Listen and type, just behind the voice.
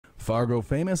Fargo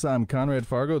Famous. I'm Conrad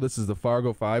Fargo. This is the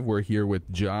Fargo 5. We're here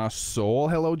with Josh Sowl.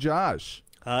 Hello, Josh.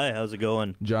 Hi, how's it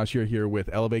going? Josh, you're here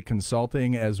with Elevate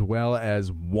Consulting as well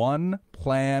as One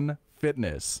Plan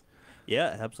Fitness.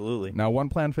 Yeah, absolutely. Now, One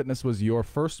Plan Fitness was your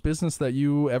first business that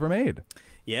you ever made.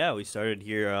 Yeah, we started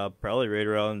here probably right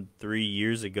around 3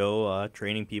 years ago,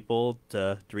 training people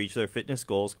to reach their fitness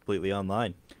goals completely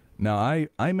online. Now,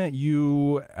 I met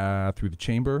you through the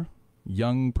Chamber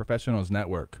Young Professionals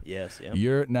Network. Yes, yeah.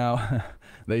 You're now,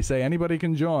 they say anybody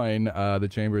can join. The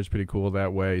Chamber is pretty cool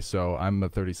that way. So I'm a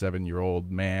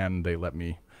 37-year-old man. They let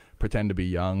me pretend to be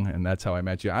young, and that's how I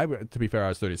met you. To be fair, I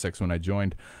was 36 when I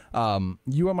joined.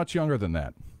 You are much younger than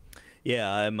that. Yeah,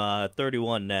 I'm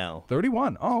 31 now.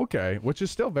 31? Oh, okay. Which is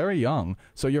still very young.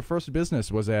 So your first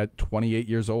business was at 28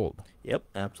 years old. Yep,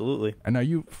 absolutely. And are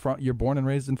you're born and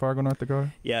raised in Fargo, North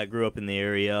Dakota? Yeah, I grew up in the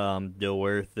area,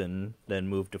 Dorth, and then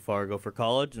moved to Fargo for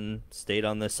college and stayed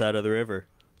on this side of the river.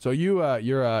 So you're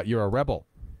a rebel.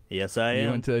 Yes, I am. You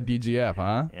went to DGF,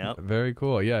 huh? Yep. Very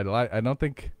cool. Yeah, I don't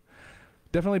think...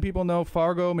 Definitely people know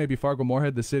Fargo, maybe Fargo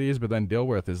Morehead, the city is, but then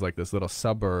Dilworth is like this little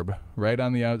suburb right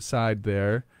on the outside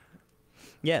there.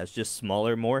 Yeah, it's just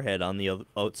smaller Morehead on the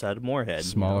outside of Morehead.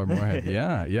 Smaller Morehead.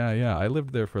 Yeah. I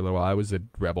lived there for a little while. I was a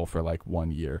rebel for like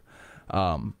 1 year.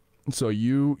 So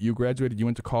you graduated, you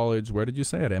went to college, where did you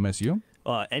say, at MSU?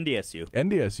 NDSU.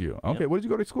 NDSU. Okay, Yep. What did you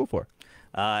go to school for?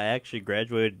 I actually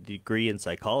graduated a degree in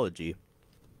psychology.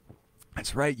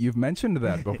 That's right, you've mentioned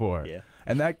that before. Yeah.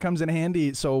 And that comes in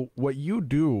handy. So what you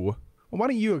do... Why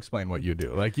don't you explain what you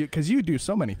do? Because you do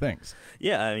so many things.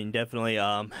 Yeah, I mean, definitely,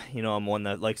 I'm one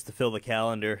that likes to fill the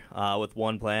calendar with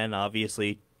one plan,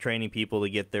 obviously training people to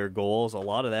get their goals. A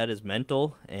lot of that is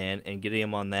mental and getting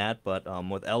them on that. But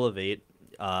with Elevate,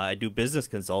 I do business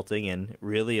consulting, and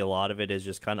really a lot of it is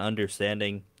just kind of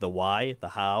understanding the why, the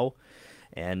how,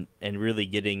 and really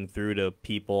getting through to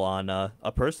people on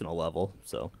a personal level.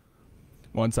 So,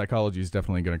 One psychology is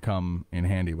definitely going to come in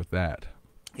handy with that.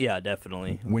 Yeah,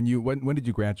 definitely. When did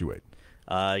you graduate?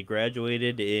 I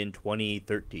graduated in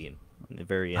 2013. In the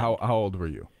very end. How old were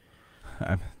you?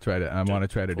 I want to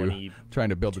try to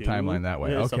build the timeline that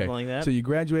way. Yeah, okay, something like that. So you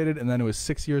graduated, and then it was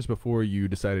 6 years before you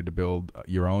decided to build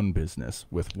your own business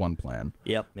with One Plan.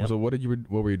 Yep. So what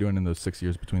were you doing in those 6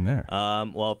 years between there?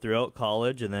 Well, throughout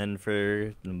college, and then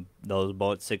for those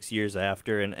about 6 years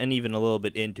after, and even a little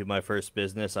bit into my first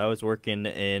business, I was working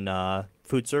in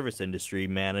food service industry,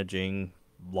 managing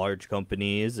large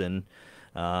companies and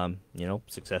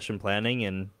succession planning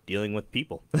and dealing with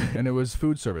people. And it was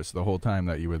food service the whole time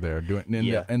that you were there doing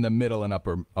in the middle and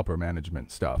upper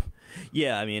management stuff.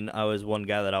 Yeah, I mean, I was one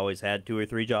guy that always had 2 or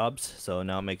 3 jobs, so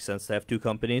now it makes sense to have 2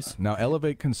 companies. Now,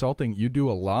 Elevate Consulting, you do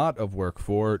a lot of work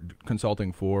for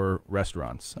consulting for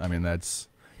restaurants. I mean, that's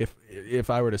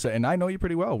if I were to say, and I know you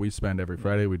pretty well. We spend every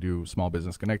Friday, we do Small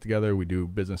Business Connect together, we do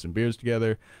Business and Beers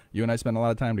together. You and I spend a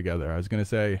lot of time together. I was going to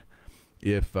say,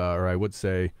 I would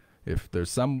say, if there's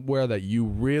somewhere that you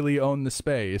really own the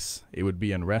space, it would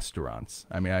be in restaurants.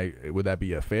 I mean, would that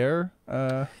be a fair?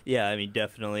 Yeah, I mean,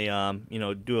 definitely.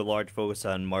 Do a large focus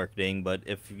on marketing, but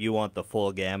if you want the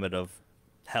full gamut of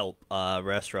help,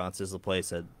 restaurants is the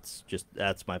place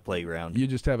that's my playground. You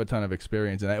just have a ton of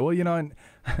experience in that. Well, and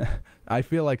I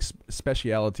feel like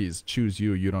specialities choose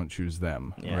you. You don't choose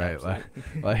them, yeah, right?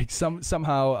 Like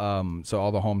somehow. So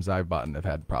all the homes I've bought have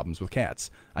had problems with cats.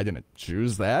 I didn't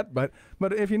choose that, but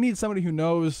if you need somebody who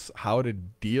knows how to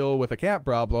deal with a cat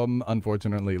problem,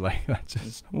 unfortunately, like that's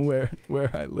just where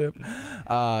I live.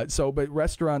 But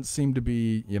restaurants seem to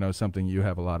be something you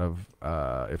have a lot of,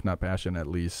 if not passion, at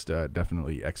least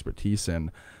definitely expertise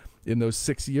in. In those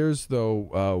 6 years,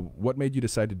 though, what made you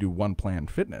decide to do One Plan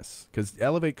Fitness? Because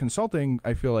Elevate Consulting,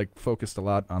 I feel like, focused a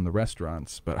lot on the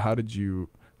restaurants. But how did you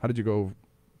go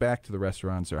back to the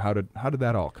restaurants, or how did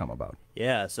that all come about?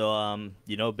 Yeah, so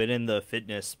been in the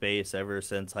fitness space ever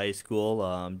since high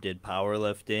school. Did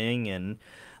powerlifting, and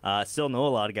still know a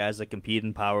lot of guys that compete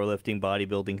in powerlifting,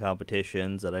 bodybuilding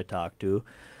competitions that I talk to.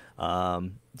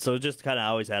 So just kind of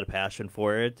always had a passion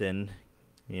for it, and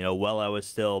while I was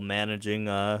still managing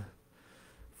a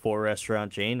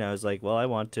 4-restaurant chain, I was like, well, I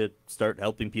want to start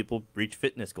helping people reach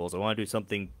fitness goals. I want to do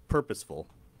something purposeful.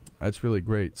 That's really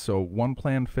great. So One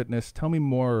Plan Fitness, tell me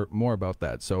more about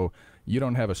that. So you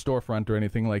don't have a storefront or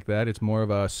anything like that. It's more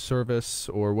of a service,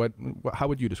 or what? How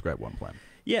would you describe One Plan?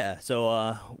 Yeah,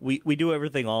 so we do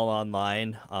everything all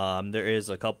online. There is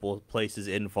a couple of places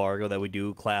in Fargo that we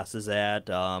do classes at.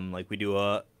 Like we do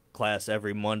a class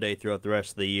every Monday throughout the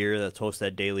rest of the year that's hosted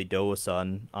at Daily Dose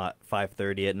on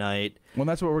 5:30 at night. Well,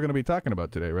 that's what we're going to be talking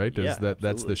about today, right? Yeah,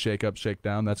 that's the Shake Up, Shake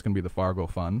Down. That's going to be the Fargo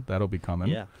Fun. That'll be coming.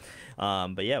 Yeah.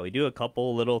 But yeah, we do a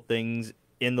couple little things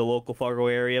in the local Fargo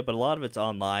area, but a lot of it's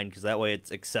online because that way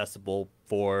it's accessible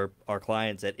for our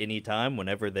clients at any time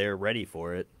whenever they're ready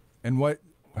for it. And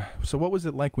so what was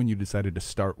it like when you decided to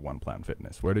start One Plant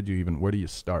Fitness? Where do you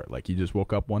start? Like, you just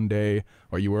woke up one day,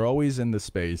 or you were always in the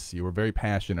space, you were very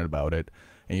passionate about it,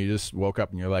 and you just woke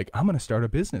up and you're like, I'm going to start a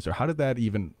business? Or how did that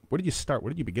even, where did you start? Where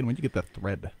did you begin? When did you get the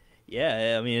thread?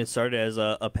 Yeah, I mean, it started as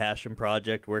a passion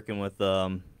project working with,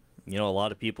 a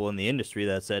lot of people in the industry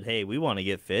that said, hey, we want to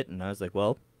get fit. And I was like,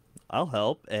 well, I'll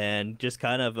help. And just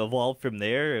kind of evolved from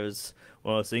there. It was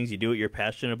one of those things, you do what you're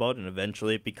passionate about, and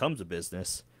eventually it becomes a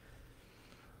business.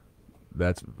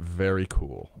 That's very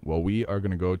cool. Well, we are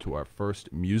going to go to our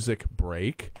first music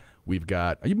break. We've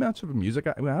got, are you much of a music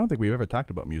guy? I don't think we've ever talked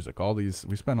about music. We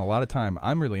spend a lot of time.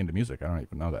 I'm really into music. I don't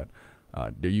even know that.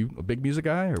 Are you a big music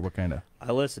guy, or what kind of?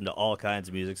 I listen to all kinds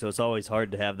of music, so it's always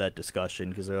hard to have that discussion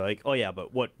because they're like, oh yeah,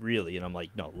 but what really? And I'm like,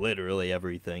 no, literally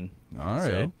everything. All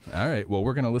right. Well,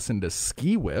 we're going to listen to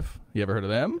Ski Whiff. You ever heard of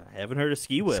them? I haven't heard of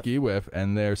Ski Whiff. Ski Whiff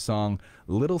and their song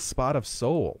Little Spot of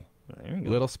Soul. There you go.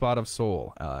 Little Spot of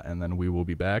Soul. And then we will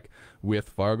be back with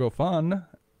Fargo Fun.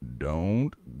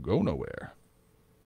 Don't go nowhere.